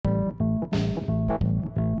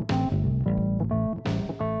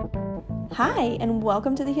Hi, and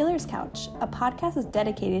welcome to The Healer's Couch. A podcast is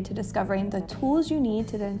dedicated to discovering the tools you need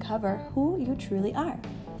to uncover who you truly are.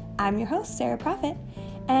 I'm your host, Sarah Prophet,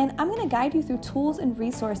 and I'm going to guide you through tools and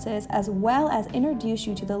resources as well as introduce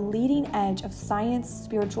you to the leading edge of science,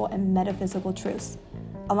 spiritual, and metaphysical truths,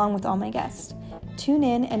 along with all my guests. Tune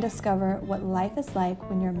in and discover what life is like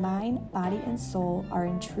when your mind, body, and soul are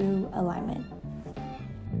in true alignment.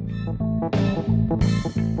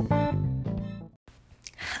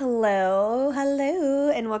 Hello,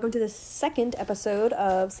 and welcome to the second episode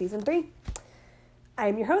of Season 3.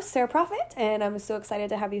 I'm your host, Sarah Prophet, and I'm so excited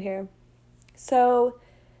to have you here. So,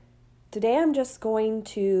 today I'm just going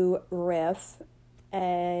to riff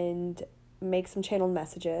and make some channeled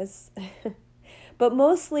messages, but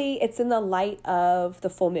mostly it's in the light of the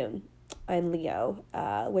full moon in Leo,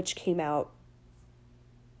 which came out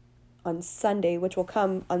on Sunday, which will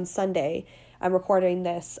come on Sunday. I'm recording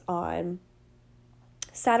this on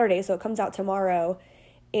Saturday, so it comes out tomorrow.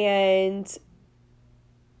 And,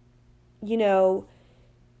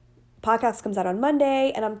 podcast comes out on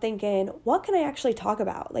Monday, and I'm thinking, what can I actually talk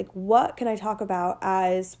about? What can I talk about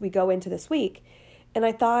as we go into this week? And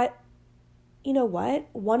I thought, you know what?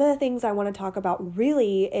 One of the things I want to talk about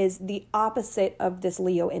really is the opposite of this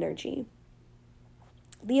Leo energy.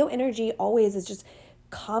 Leo energy always is just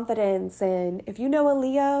confidence, and if you know a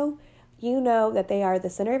Leo, you know that they are the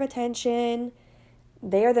center of attention.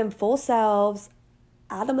 They are them full selves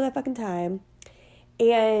all the motherfucking time.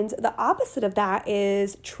 And the opposite of that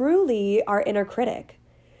is truly our inner critic.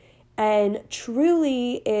 And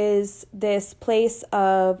truly is this place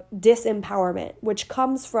of disempowerment, which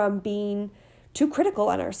comes from being too critical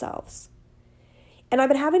on ourselves. And I've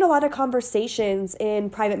been having a lot of conversations in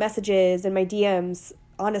private messages and my DMs,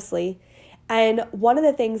 honestly. And one of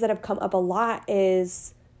the things that have come up a lot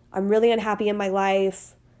is I'm really unhappy in my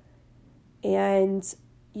life. And,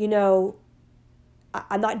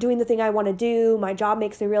 I'm not doing the thing I want to do. My job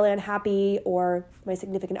makes me really unhappy, or my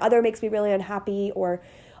significant other makes me really unhappy, or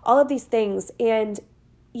all of these things. And,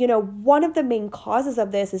 one of the main causes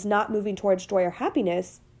of this is not moving towards joy or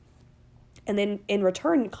happiness. And then in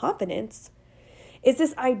return, confidence is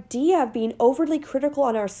this idea of being overly critical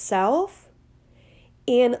on ourselves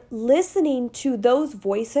and listening to those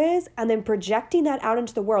voices and then projecting that out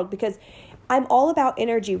into the world, because I'm all about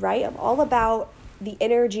energy, right? I'm all about the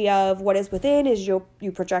energy of what is within is you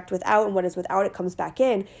project without, and what is without, it comes back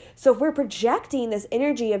in. So if we're projecting this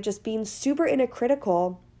energy of just being super inner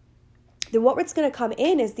critical, then what's going to come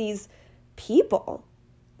in is these people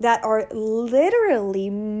that are literally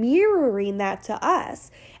mirroring that to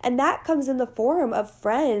us. And that comes in the form of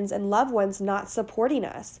friends and loved ones not supporting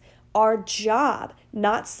us, our job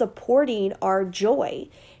not supporting our joy.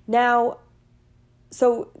 Now,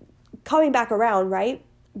 so coming back around, right?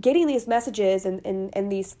 Getting these messages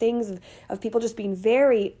and these things of people just being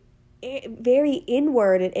very, very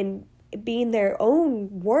inward and being their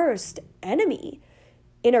own worst enemy,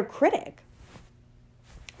 inner critic.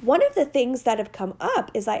 One of the things that have come up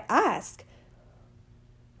is I ask,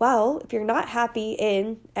 well, if you're not happy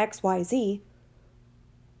in XYZ,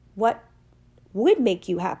 what would make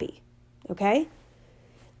you happy? Okay?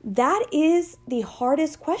 That is the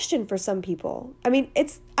hardest question for some people. I think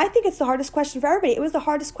it's the hardest question for everybody. It was the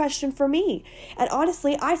hardest question for me. And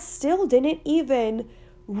honestly, I still didn't even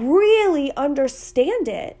really understand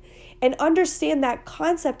it and understand that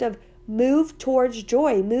concept of move towards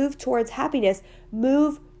joy, move towards happiness,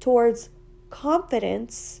 move towards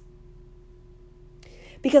confidence,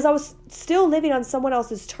 because I was still living on someone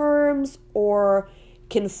else's terms or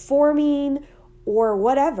conforming or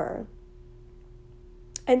whatever.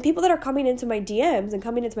 And people that are coming into my DMs and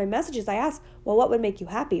coming into my messages, I ask, well, what would make you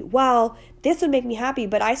happy? Well, this would make me happy,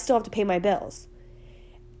 but I still have to pay my bills.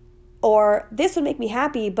 Or this would make me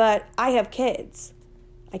happy, but I have kids.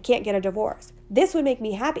 I can't get a divorce. This would make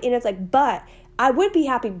me happy. And it's like, but I would be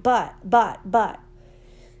happy, but.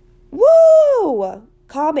 Woo!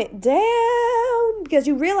 Calm it down. Because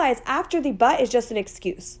you realize after the but is just an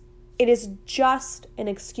excuse. It is just an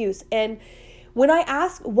excuse. And when I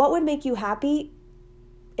ask, what would make you happy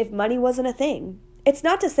if money wasn't a thing? It's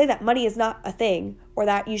not to say that money is not a thing, or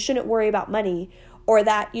that you shouldn't worry about money, or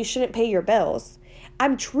that you shouldn't pay your bills.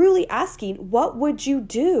 I'm truly asking, what would you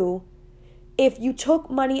do if you took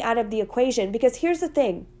money out of the equation? Because here's the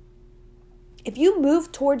thing. If you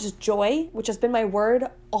move towards joy, which has been my word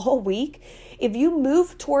all week, if you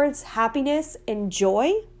move towards happiness and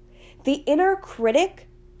joy, the inner critic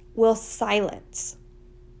will silence.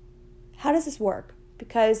 How does this work?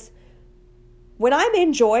 Because when I'm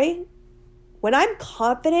in joy, when I'm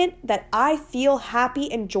confident that I feel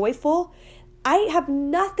happy and joyful, I have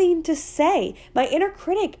nothing to say. My inner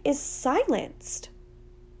critic is silenced.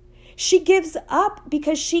 She gives up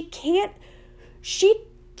because she can't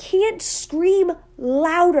scream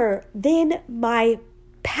louder than my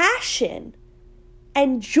passion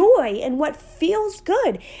and joy and what feels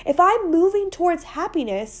good. If I'm moving towards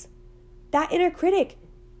happiness, that inner critic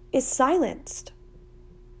is silenced.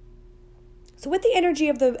 So with the energy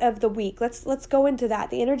of the week, let's go into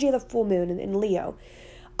that. The energy of the full moon in Leo.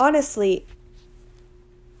 Honestly,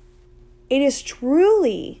 it is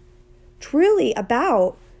truly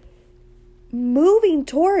about moving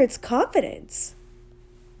towards confidence.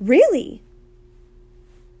 Really.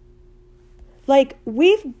 Like,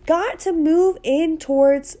 we've got to move in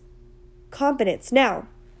towards confidence. Now,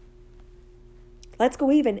 let's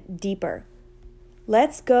go even deeper.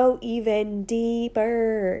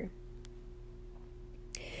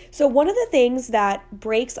 So one of the things that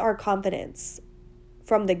breaks our confidence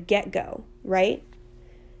from the get-go, right,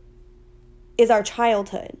 is our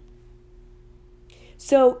childhood.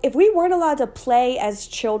 So if we weren't allowed to play as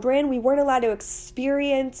children, we weren't allowed to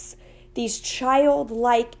experience these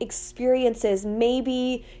childlike experiences.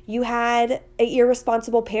 Maybe you had an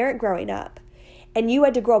irresponsible parent growing up and you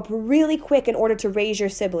had to grow up really quick in order to raise your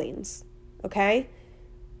siblings, okay?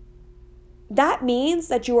 That means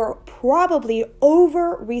that you are probably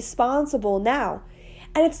over-responsible now.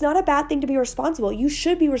 And it's not a bad thing to be responsible. You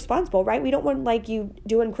should be responsible, right? We don't want like you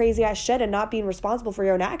doing crazy ass shit and not being responsible for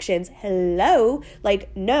your own actions. Hello?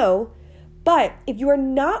 Like, no. But if you are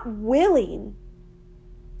not willing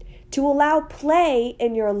to allow play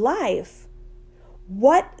in your life,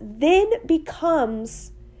 what then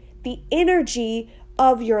becomes the energy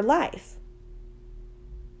of your life?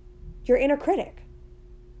 Your inner critic.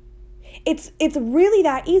 It's really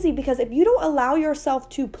that easy, because if you don't allow yourself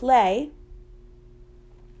to play,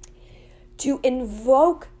 to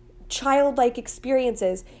invoke childlike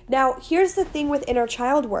experiences. Now, here's the thing with inner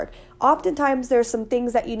child work. Oftentimes, there's some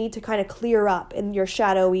things that you need to kind of clear up in your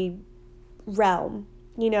shadowy realm.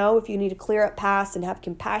 You know, if you need to clear up past and have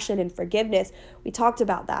compassion and forgiveness, we talked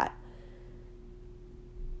about that.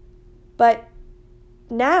 But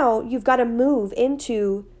now you've got to move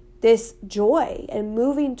into this joy and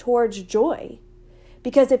moving towards joy.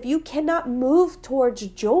 Because if you cannot move towards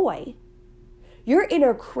joy, your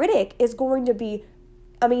inner critic is going to be,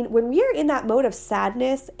 when we are in that mode of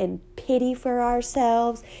sadness and pity for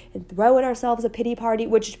ourselves and throwing ourselves a pity party,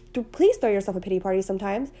 which please throw yourself a pity party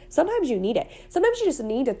sometimes. Sometimes you need it. Sometimes you just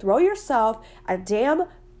need to throw yourself a damn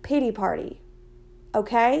pity party,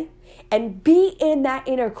 okay? And be in that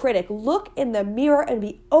inner critic. Look in the mirror and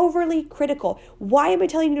be overly critical. Why am I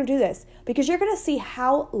telling you to do this? Because you're going to see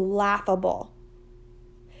how laughable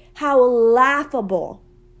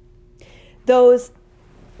those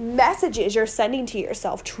messages you're sending to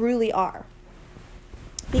yourself truly are.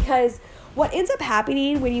 Because what ends up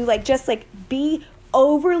happening when you just be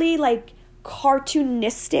overly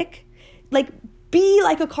cartoonistic, be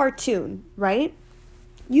like a cartoon, right?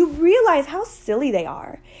 You realize how silly they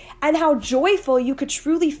are and how joyful you could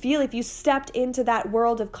truly feel if you stepped into that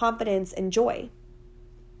world of confidence and joy.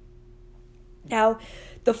 Now,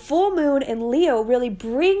 the full moon in Leo really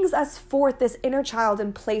brings us forth this inner child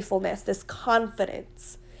and playfulness, this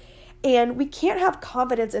confidence. And we can't have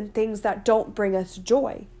confidence in things that don't bring us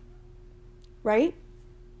joy, right?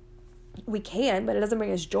 We can, but it doesn't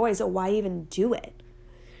bring us joy, so why even do it?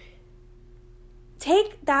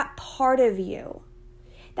 Take that part of you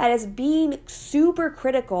that is being super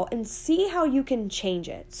critical and see how you can change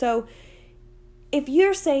it. So if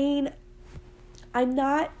you're saying,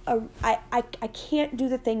 I can't do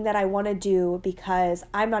the thing that I want to do because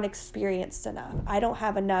I'm not experienced enough. I don't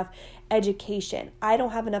have enough education. I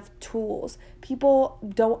don't have enough tools. People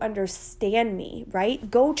don't understand me,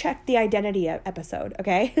 right? Go check the identity episode,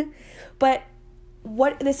 okay? But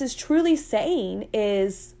what this is truly saying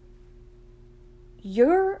is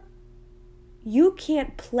you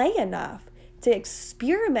can't play enough, to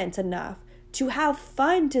experiment enough, to have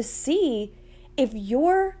fun, to see if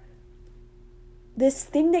this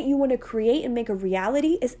thing that you want to create and make a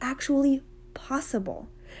reality is actually possible,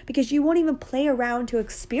 because you won't even play around to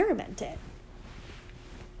experiment it.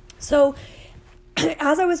 So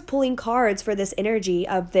as I was pulling cards for this energy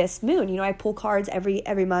of this moon, I pull cards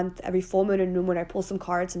every month, every full moon and new moon. I pull some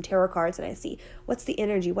cards, some tarot cards, and I see what's the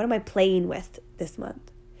energy, what am I playing with this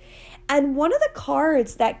month? And one of the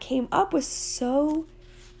cards that came up was so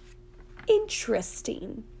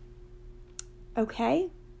interesting, okay?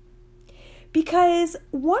 Because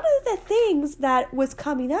one of the things that was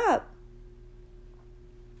coming up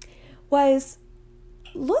was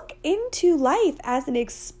look into life as an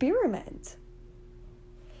experiment.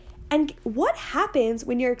 And what happens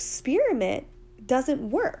when your experiment doesn't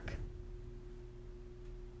work?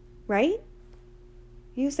 Right?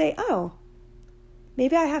 You say, oh,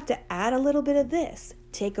 maybe I have to add a little bit of this,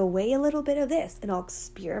 take away a little bit of this, and I'll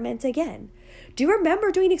experiment again. Do you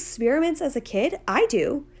remember doing experiments as a kid? I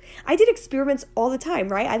do. I did experiments all the time,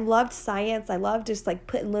 right? I loved science. I loved just like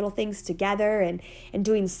putting little things together and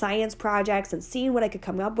doing science projects and seeing what I could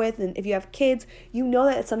come up with. And if you have kids, you know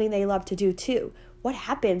that it's something they love to do too. What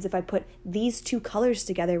happens if I put these two colors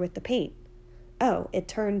together with the paint? Oh, it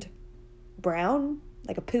turned brown,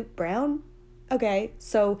 like a poop brown? Okay,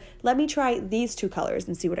 so let me try these two colors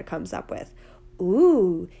and see what it comes up with.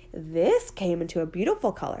 Ooh, this came into a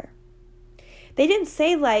beautiful color. They didn't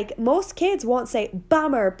say, like, most kids won't say,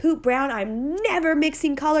 bummer, poop brown, I'm never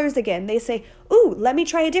mixing colors again. They say, ooh, let me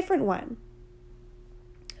try a different one.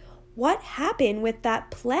 What happened with that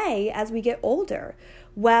play as we get older?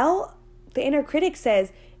 Well, the inner critic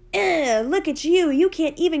says, look at you, you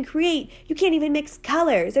can't even mix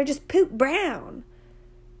colors. They're just poop brown.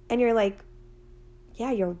 And you're like,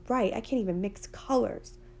 yeah, you're right. I can't even mix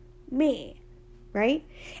colors. Me. Right?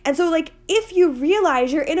 And so like, if you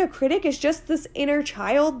realize your inner critic is just this inner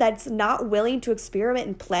child that's not willing to experiment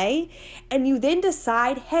and play, and you then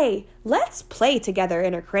decide, hey, let's play together,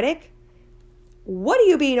 inner critic. What are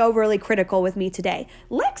you being overly critical with me today?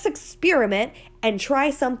 Let's experiment and try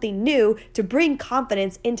something new to bring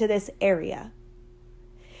confidence into this area.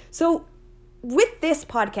 So with this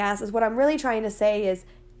podcast is what I'm really trying to say is,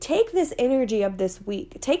 take this energy of this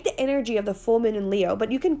week. Take the energy of the full moon in Leo,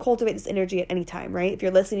 but you can cultivate this energy at any time, right? If you're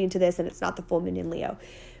listening to this and it's not the full moon in Leo.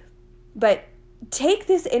 But take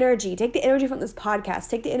this energy, take the energy from this podcast,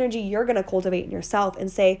 take the energy you're going to cultivate in yourself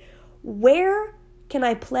and say, where can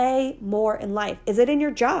I play more in life? Is it in your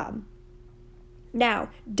job? Now,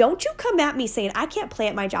 don't you come at me saying, I can't play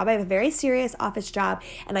at my job. I have a very serious office job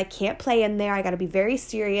and I can't play in there. I got to be very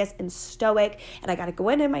serious and stoic and I got to go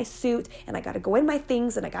in my suit and I got to go in my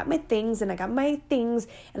things and I got my things and I got my things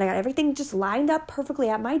and I got everything just lined up perfectly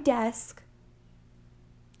at my desk.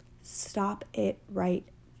 Stop it right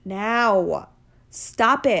now.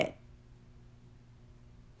 Stop it.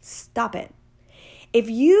 Stop it. If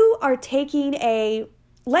you are taking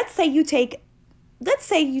let's say you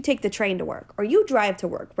take the train to work or you drive to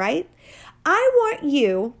work, right? I want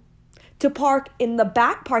you to park in the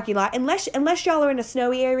back parking lot unless y'all are in a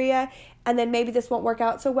snowy area, and then maybe this won't work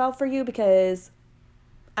out so well for you because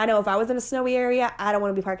I know if I was in a snowy area, I don't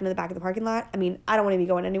want to be parking in the back of the parking lot. I mean, I don't want to be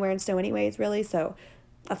going anywhere in snow anyways, really, so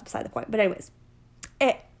that's beside the point. But anyways,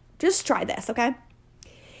 just try this, okay?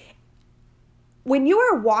 When you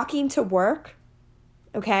are walking to work,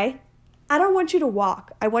 okay, I don't want you to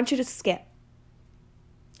walk. I want you to skip.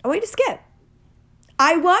 I want you to skip.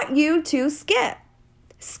 I want you to skip.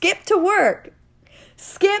 Skip to work.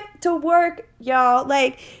 Skip to work, y'all.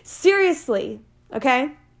 Like, seriously,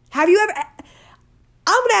 okay? Have you ever...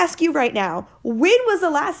 I'm going to ask you right now, when was the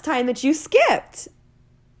last time that you skipped?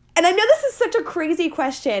 And I know this is such a crazy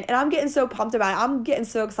question, and I'm getting so pumped about it. I'm getting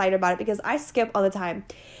so excited about it because I skip all the time.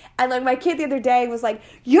 And like my kid the other day was like,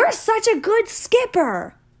 you're such a good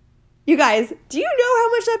skipper. You guys, do you know how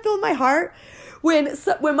much that filled my heart? When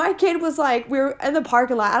my kid was like, we were in the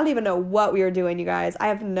parking lot. I don't even know what we were doing, you guys. I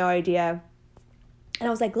have no idea. And I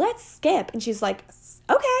was like, let's skip. And she's like,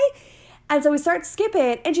 okay. And so we start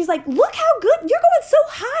skipping. And she's like, look how good. You're going so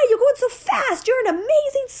high. You're going so fast. You're an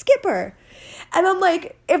amazing skipper. And I'm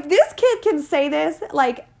like, if this kid can say this,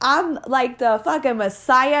 like, I'm like the fucking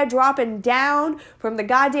Messiah dropping down from the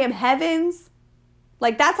goddamn heavens.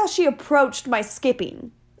 Like, that's how she approached my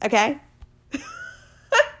skipping. Okay?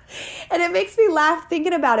 And it makes me laugh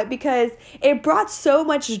thinking about it because it brought so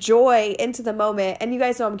much joy into the moment. And you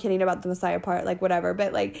guys know I'm kidding about the Messiah part, like whatever.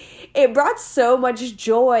 But like, it brought so much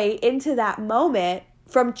joy into that moment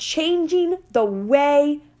from changing the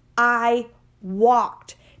way I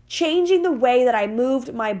walked. Changing the way that I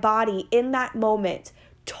moved my body in that moment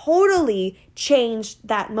totally changed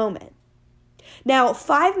that moment. Now,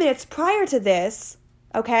 5 minutes prior to this,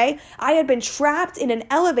 okay, I had been trapped in an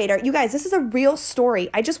elevator. You guys, this is a real story.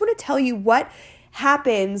 I just want to tell you what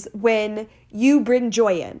happens when you bring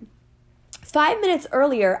joy in. 5 minutes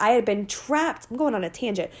earlier, I had been trapped. I'm going on a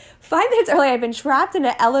tangent. 5 minutes earlier, I had been trapped in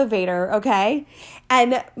an elevator, okay?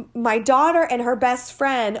 And my daughter and her best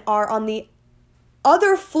friend are on the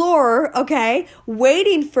other floor, okay,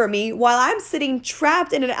 waiting for me while I'm sitting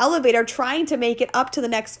trapped in an elevator trying to make it up to the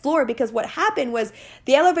next floor because what happened was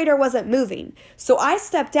the elevator wasn't moving. So I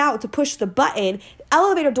stepped out to push the button.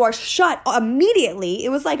 Elevator door shut immediately. It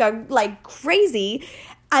was like crazy.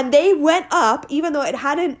 And they went up, even though it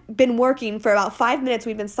hadn't been working for about 5 minutes.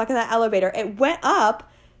 We'd been stuck in that elevator. It went up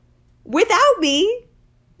without me,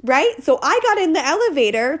 right? So I got in the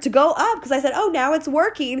elevator to go up because I said, oh, now it's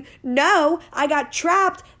working. No, I got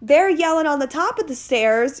trapped. They're yelling on the top of the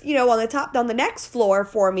stairs, on the next floor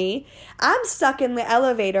for me. I'm stuck in the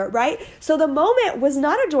elevator, right? So the moment was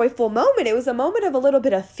not a joyful moment. It was a moment of a little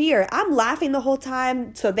bit of fear. I'm laughing the whole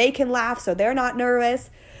time so they can laugh, so they're not nervous.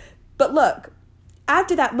 But look,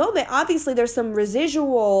 after that moment, obviously there's some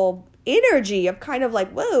residual energy of kind of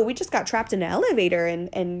like, whoa, we just got trapped in an elevator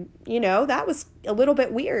and that was a little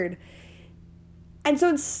bit weird. And so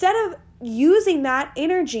instead of using that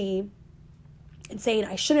energy and saying,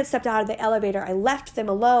 I shouldn't have stepped out of the elevator, I left them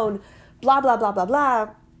alone, blah, blah, blah, blah, blah,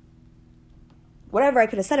 whatever I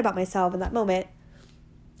could have said about myself in that moment,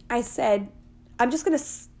 I said, I'm just going to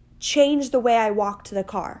change the way I walk to the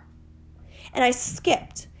car. And I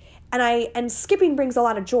skipped. And skipping brings a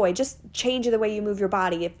lot of joy, just changing the way you move your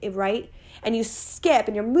body, if right? And you skip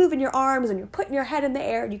and you're moving your arms and you're putting your head in the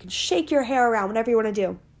air and you can shake your hair around, whatever you want to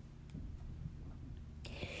do.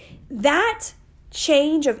 That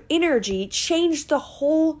change of energy changed the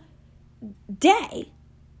whole day,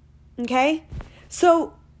 okay?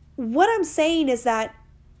 So what I'm saying is that,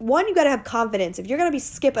 one, you got to have confidence. If you're going to be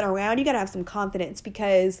skipping around, you got to have some confidence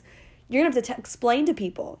because you're going to have to explain to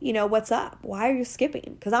people, what's up? Why are you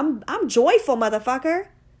skipping? Because I'm joyful, motherfucker.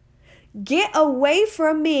 Get away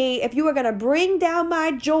from me if you are going to bring down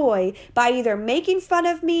my joy by either making fun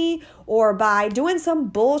of me or by doing some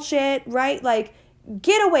bullshit, right? Like,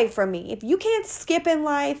 get away from me. If you can't skip in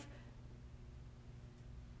life,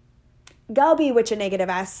 go be with your negative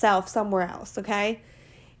ass self somewhere else, okay?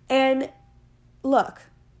 And look,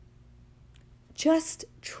 just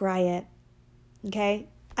try it, okay?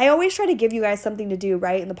 I always try to give you guys something to do,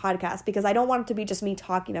 right, in the podcast because I don't want it to be just me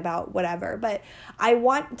talking about whatever, but I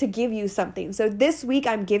want to give you something. So this week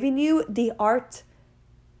I'm giving you the art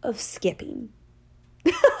of skipping.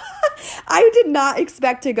 I did not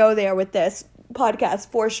expect to go there with this podcast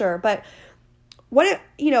for sure, but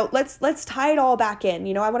let's tie it all back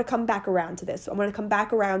in. I want to come back around to this. I want to come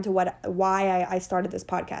back around to why I started this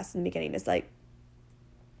podcast in the beginning. It's like,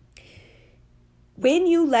 when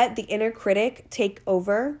you let the inner critic take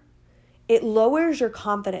over, it lowers your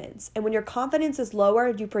confidence. And when your confidence is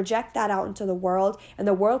lowered, you project that out into the world and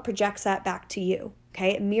the world projects that back to you.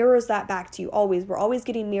 Okay? It mirrors that back to you always. We're always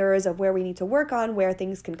getting mirrors of where we need to work on, where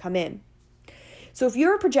things can come in. So if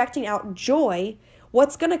you're projecting out joy,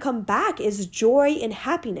 what's going to come back is joy and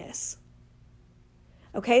happiness.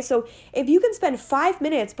 Okay? So if you can spend 5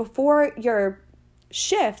 minutes before your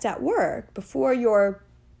shift at work, before your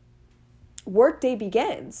workday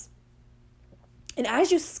begins, and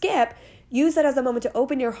as you skip, use that as a moment to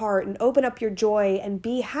open your heart and open up your joy and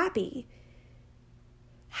be happy.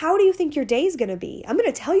 How do you think your day is going to be? I'm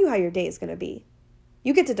going to tell you how your day is going to be.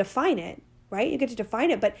 You get to define it, right? You get to define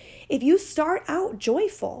it. But if you start out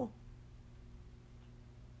joyful,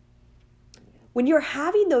 when you're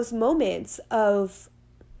having those moments of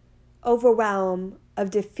overwhelm, of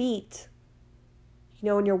defeat,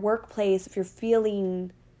 in your workplace, if you're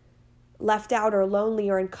feeling left out or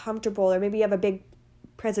lonely or uncomfortable, or maybe you have a big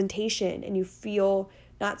presentation and you feel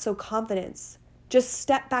not so confident, just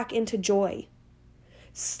step back into joy.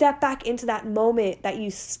 Step back into that moment that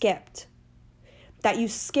you skipped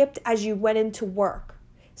as you went into work.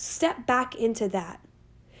 Step back into that.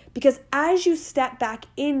 Because as you step back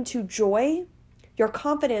into joy, your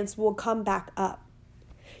confidence will come back up.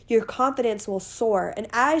 Your confidence will soar. And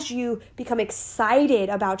as you become excited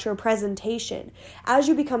about your presentation, as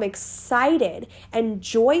you become excited and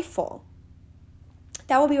joyful,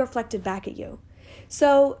 that will be reflected back at you.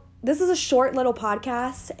 So this is a short little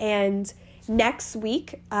podcast, and next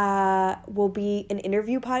week will be an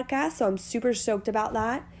interview podcast. So I'm super stoked about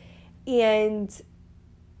that. And,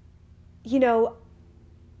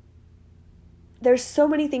 there's so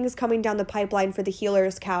many things coming down the pipeline for the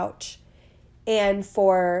Healer's Couch and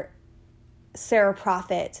for Sarah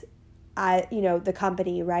Prophet, the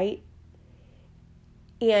company, right?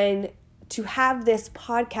 And to have this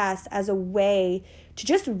podcast as a way to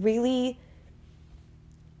just really,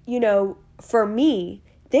 for me,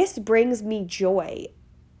 this brings me joy.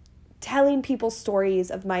 Telling people stories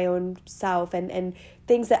of my own self and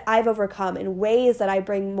things that I've overcome and ways that I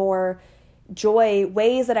bring more joy,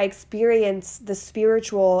 ways that I experience the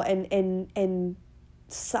spiritual and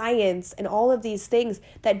science and all of these things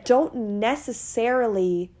that don't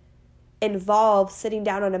necessarily involve sitting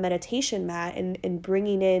down on a meditation mat and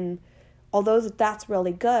bringing in, although that's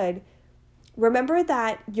really good, remember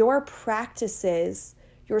that your practices,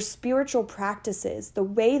 your spiritual practices, the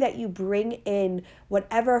way that you bring in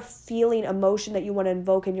whatever feeling, emotion that you want to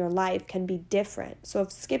invoke in your life can be different. So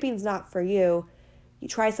if skipping's not for you, you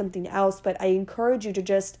try something else. But I encourage you to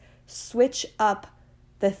just switch up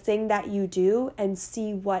the thing that you do and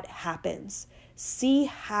see what happens. See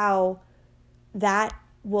how that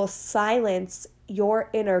will silence your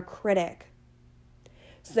inner critic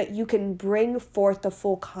so that you can bring forth the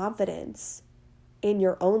full confidence in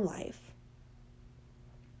your own life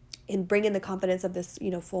and bring in the confidence of this,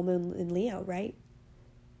 full moon in Leo, right?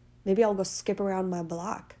 Maybe I'll go skip around my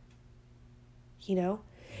block,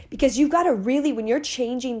 because you've got to really, when you're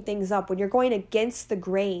changing things up, when you're going against the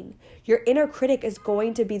grain, your inner critic is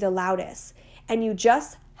going to be the loudest, and you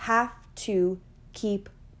just have to keep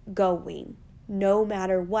going no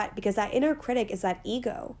matter what, because that inner critic is that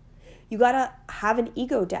ego. You got to have an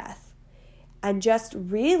ego death and just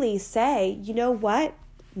really say, you know what?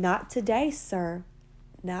 Not today, sir.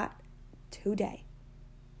 Not today.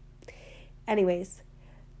 Anyways,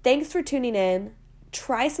 thanks for tuning in.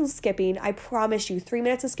 Try some skipping. I promise you, 3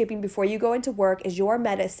 minutes of skipping before you go into work is your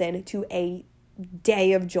medicine to a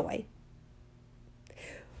day of joy.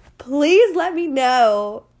 Please let me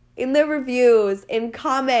know in the reviews, in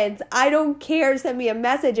comments. I don't care. Send me a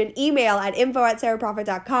message, an email at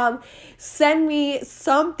info@sarahprophet.com. Send me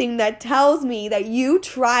something that tells me that you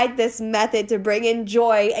tried this method to bring in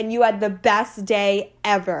joy and you had the best day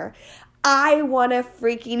ever. I want to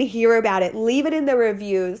freaking hear about it. Leave it in the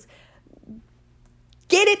reviews.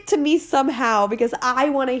 Get it to me somehow, because I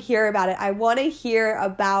want to hear about it. I want to hear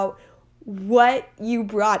about what you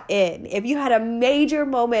brought in. If you had a major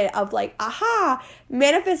moment of aha,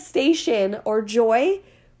 manifestation or joy,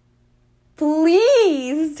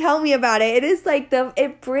 please tell me about it. It is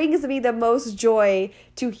it brings me the most joy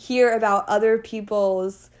to hear about other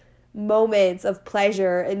people's moments of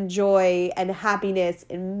pleasure and joy and happiness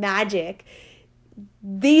and magic.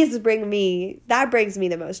 That brings me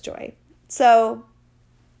the most joy. So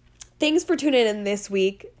thanks for tuning in this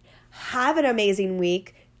week. Have an amazing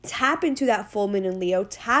week. Tap into that full moon in Leo.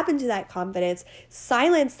 Tap into that confidence.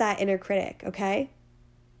 Silence that inner critic, okay?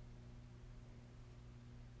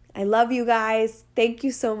 I love you guys. Thank you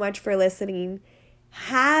so much for listening.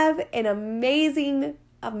 Have an amazing,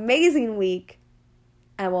 amazing week.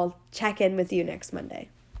 And we'll check in with you next Monday.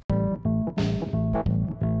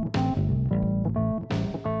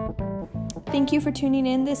 Thank you for tuning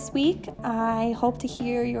in this week. I hope to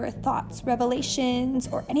hear your thoughts, revelations,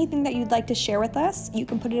 or anything that you'd like to share with us. You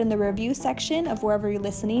can put it in the review section of wherever you're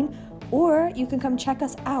listening, or you can come check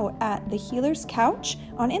us out at The Healer's Couch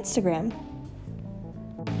on Instagram.